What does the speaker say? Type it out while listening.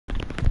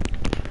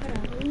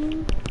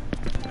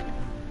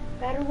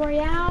Battle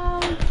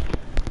Royale.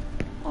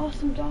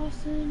 Awesome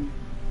Dawson.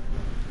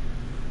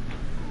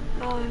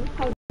 I'll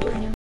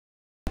join him.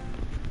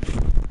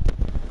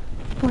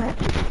 What?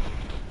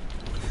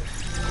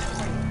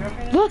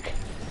 Look!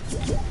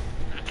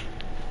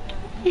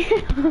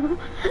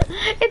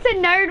 It's a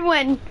nerd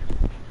one.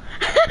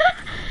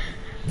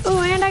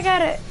 Oh, and I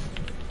got it.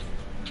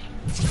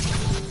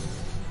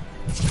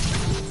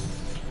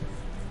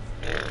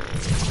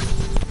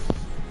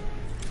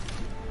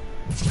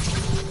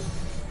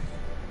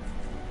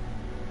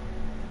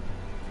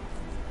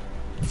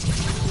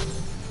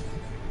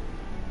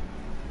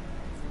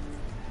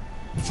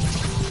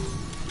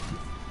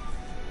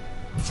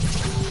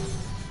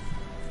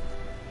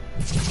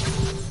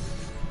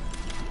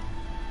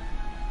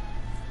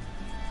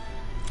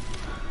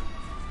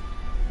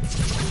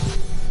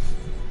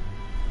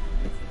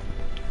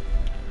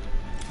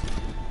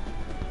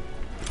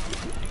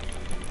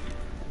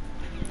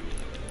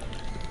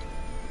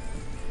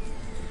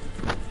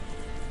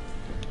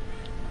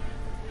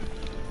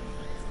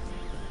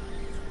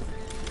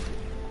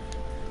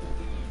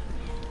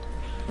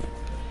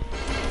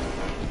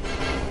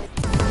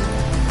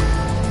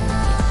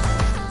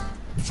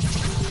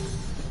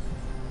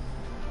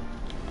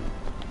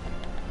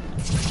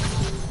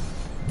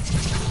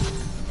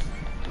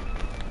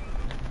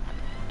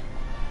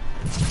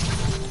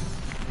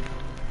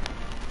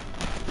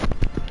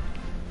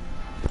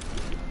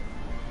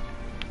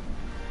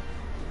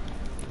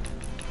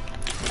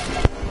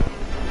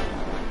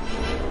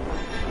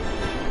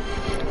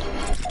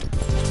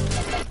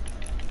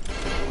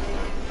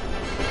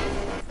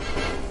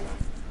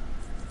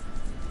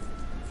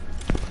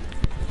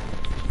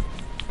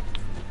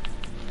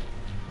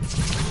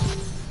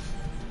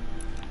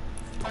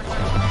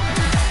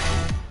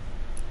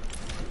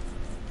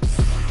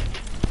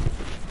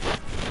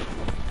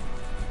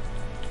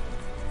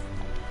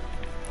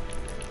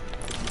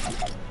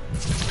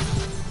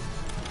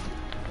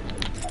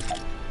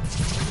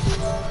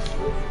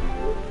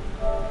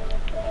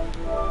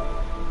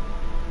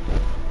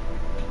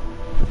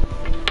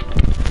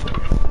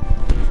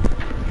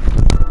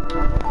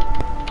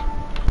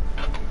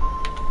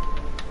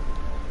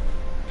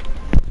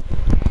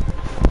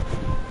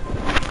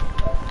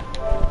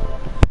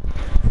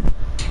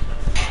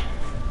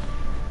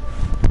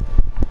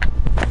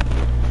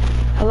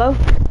 Hello?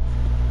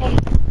 Hey.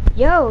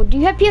 Yo, do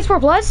you have PS4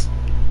 Plus?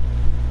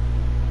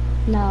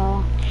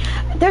 No.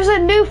 There's a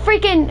new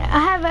freaking,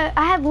 I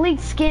have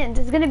leaked skins.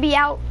 It's gonna be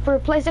out for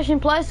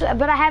PlayStation Plus,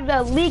 but I have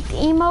a leaked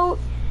emote,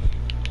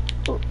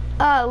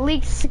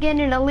 leaked skin,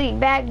 and a leaked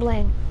back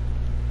bling.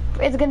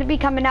 It's gonna be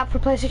coming out for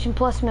PlayStation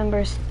Plus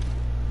members.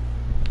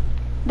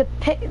 The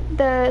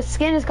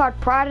skin is called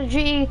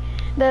Prodigy.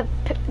 The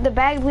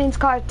back bling's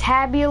called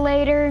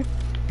Tabulator.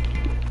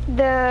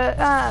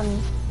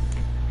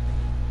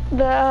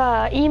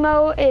 The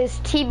emo is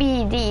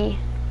TBD.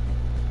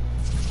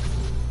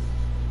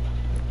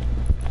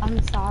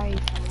 I'm sorry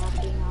for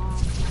not being on.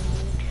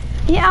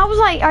 Yeah, I was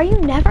like, are you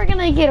never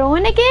gonna get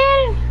on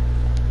again?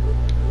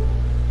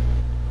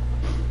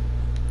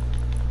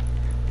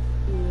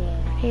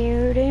 Yeah.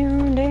 Here,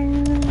 down,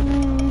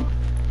 down.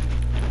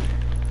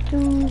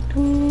 Doom,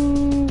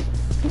 doom.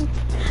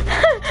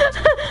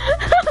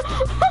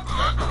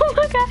 Oh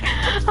my god,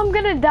 I'm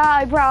gonna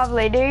die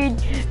probably,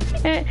 dude.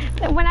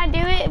 When I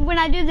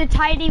do the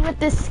tidy with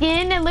the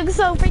skin, it looks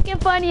so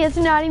freaking funny. It's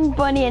not even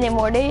funny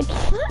anymore, dude.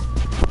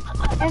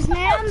 Yes,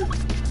 ma'am.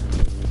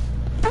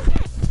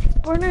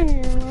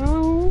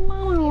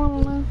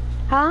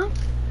 Huh?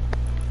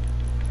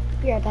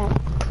 Be right back.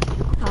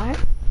 Alright.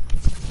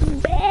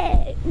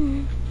 Bet.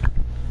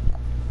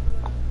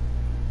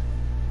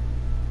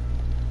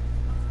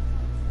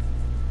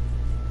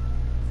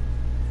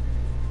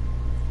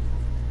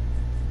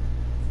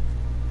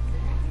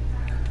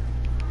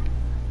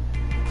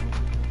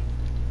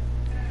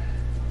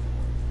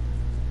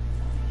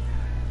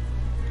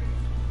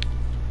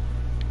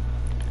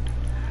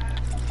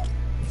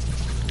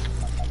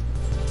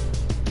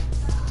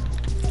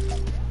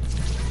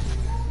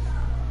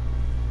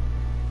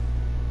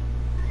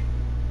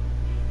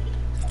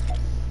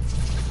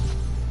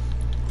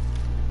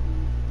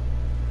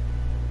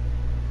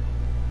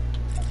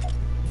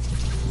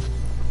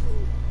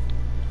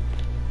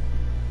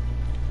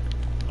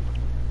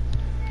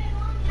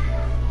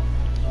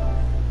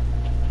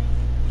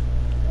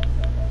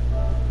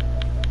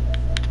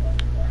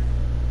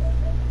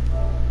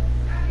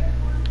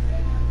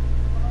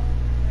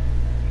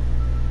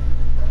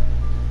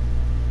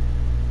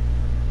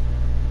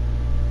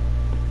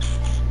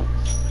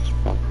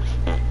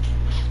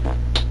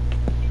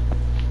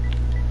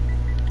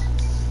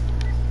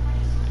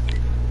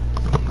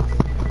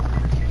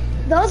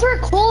 Those were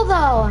cool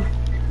though.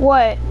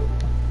 What?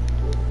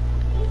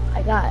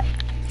 I got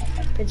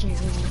pictures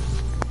of them.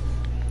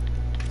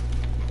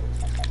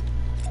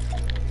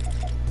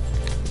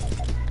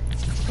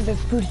 The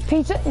food is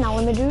pizza. Now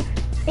let me do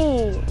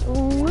a.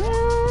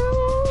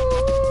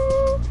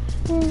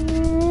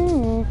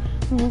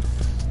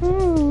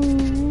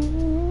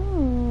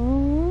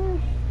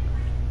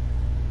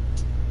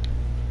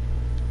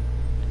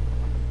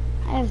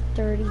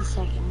 30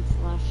 seconds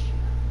left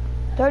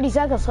 30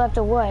 seconds left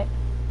of what?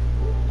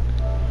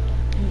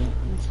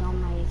 until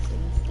my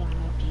thing's done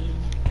again.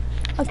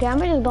 Okay, I'm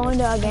gonna just go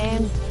into a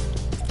game.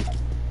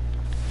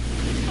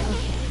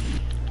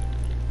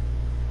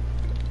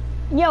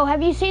 Yo,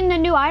 have you seen the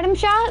new item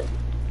shop?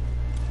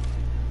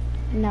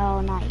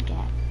 No, not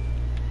yet.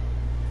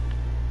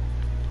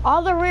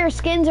 All the rare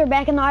skins are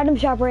back in the item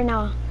shop right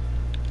now.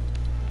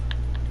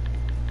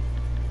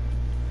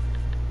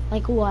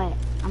 Like what?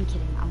 I'm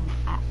kidding.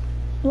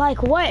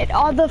 Like what?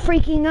 All the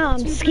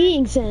freaking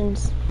skiing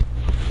skins.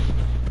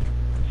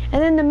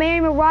 And then the Mary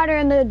Marauder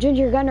and the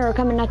Ginger Gunner are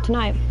coming out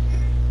tonight.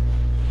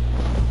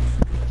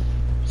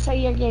 So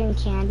you're getting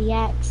Candy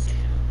Axe?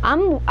 I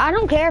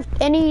don't care if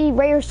any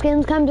rare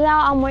skins comes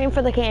out. I'm waiting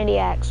for the Candy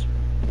Axe.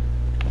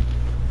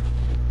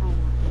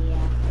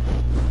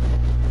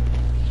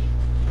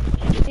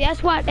 See,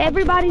 that's what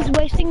everybody's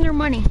wasting their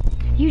money.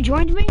 You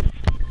joined me?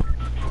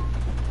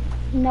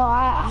 No,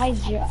 I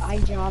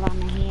drawed on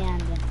the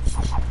hand.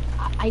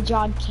 I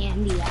drawed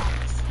Candy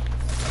Axe.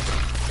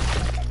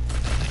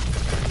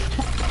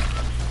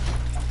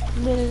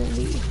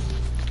 Literally.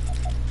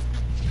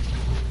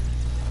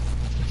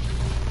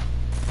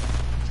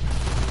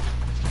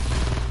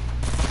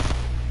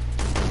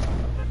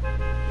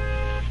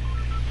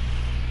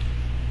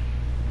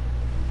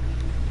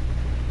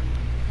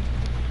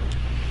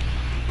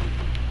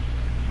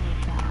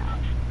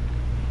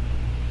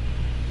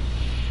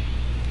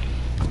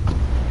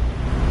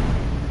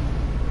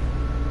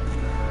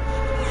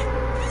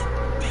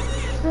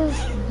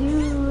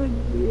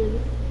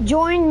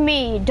 Join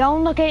me.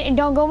 Don't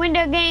go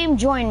into a game.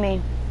 Join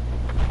me.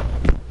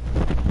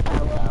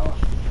 I will.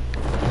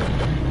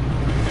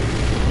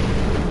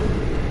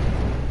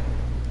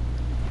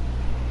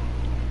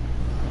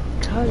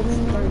 Cause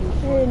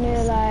I'm in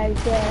it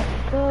like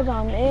that. Cause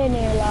I'm in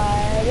it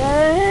like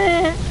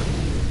that.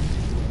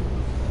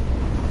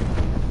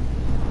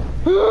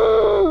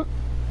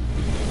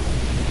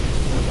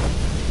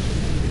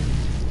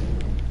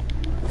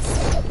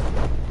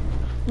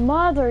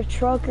 Mother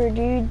trucker,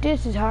 dude,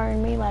 this is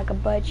hurting me like a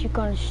butt you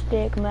gonna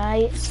stick,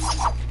 mate.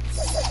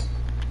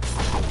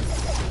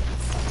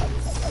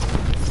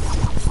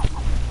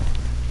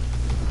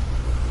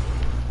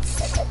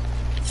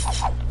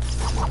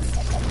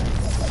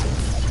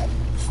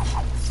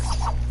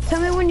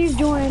 Tell me when you've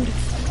joined.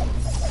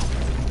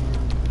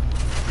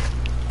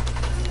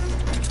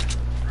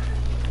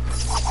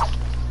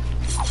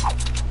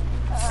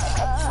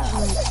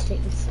 It's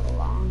taking so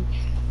long.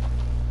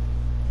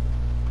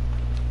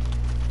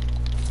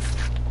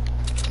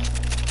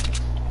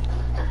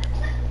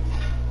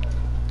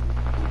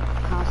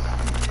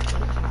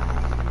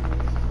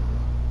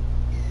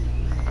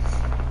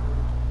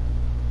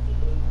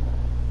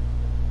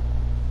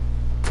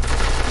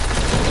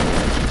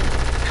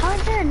 How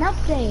is there an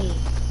update?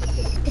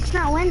 It's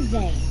not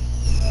Wednesday.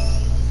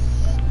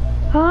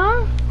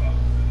 Huh?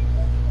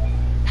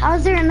 How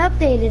is there an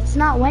update? It's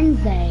not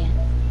Wednesday.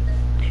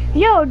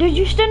 Yo, did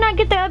you still not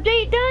get the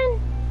update done?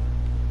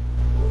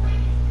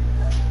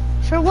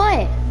 For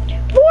what?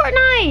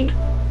 Fortnite!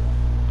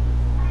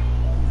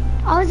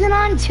 I wasn't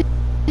on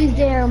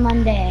Tuesday or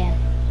Monday.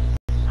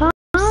 Huh?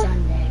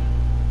 Sunday.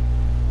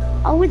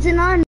 I wasn't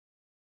on.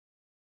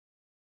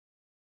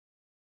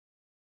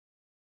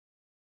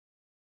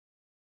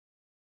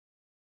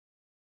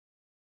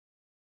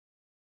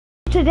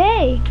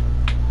 Today.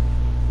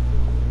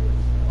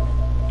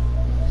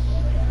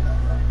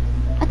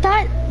 I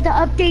thought the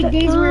update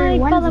days were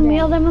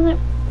Wednesday.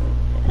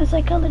 It's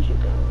like, I'll let you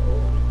go.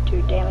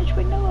 Do damage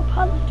with no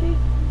apology.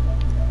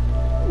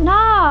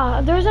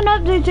 Nah, there's an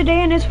update today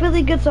and it's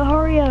really good, so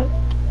hurry up.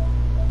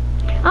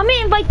 I'm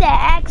gonna invite the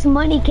Axe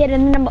Money kid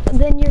and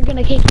then you're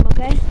gonna kick him,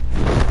 okay?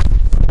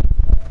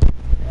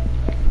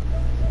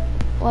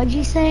 What'd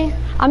you say?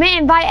 I'm gonna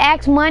invite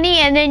Axe Money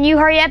and then you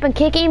hurry up and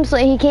kick him so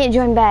he can't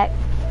join back.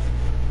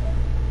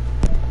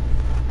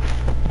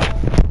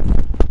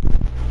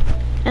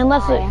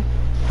 Unless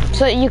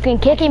so you can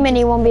kick him and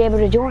he won't be able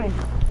to join.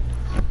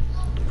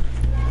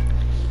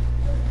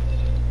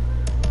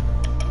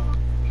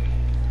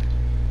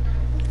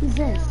 Who's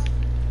this?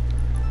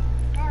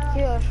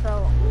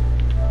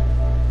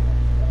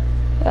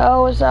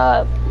 Yo, what's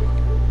up?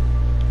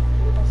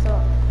 What's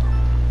up?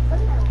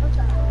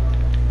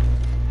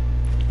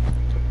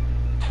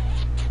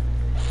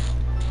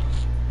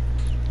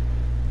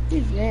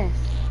 Who's this?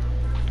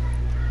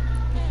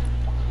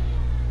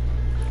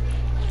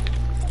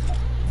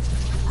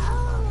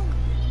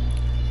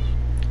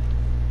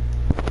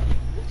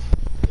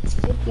 It's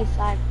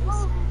 55%.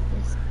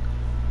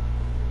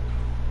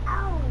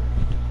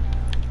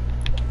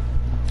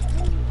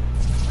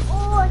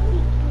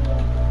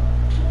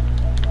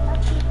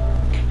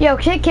 Yo,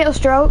 kick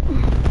Killstroke.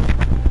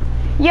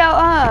 Yo,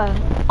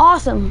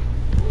 awesome.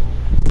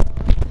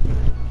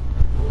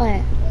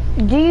 What?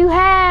 Do you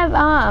have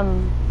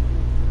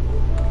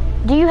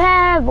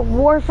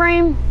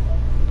Warframe?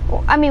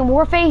 I mean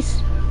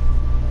Warface?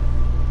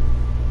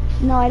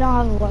 No, I don't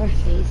have a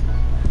Warface.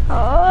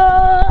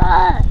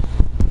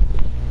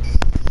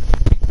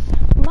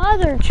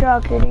 mother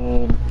trucker,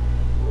 dude.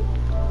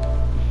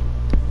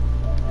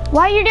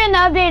 While you're doing the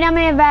update, I'm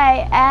gonna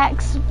invite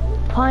Axe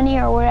Punny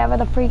or whatever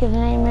the freak his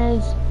name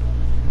is.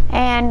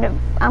 And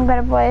I'm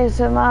gonna play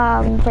some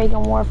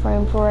freaking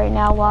Warframe for right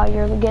now while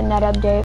you're getting that update.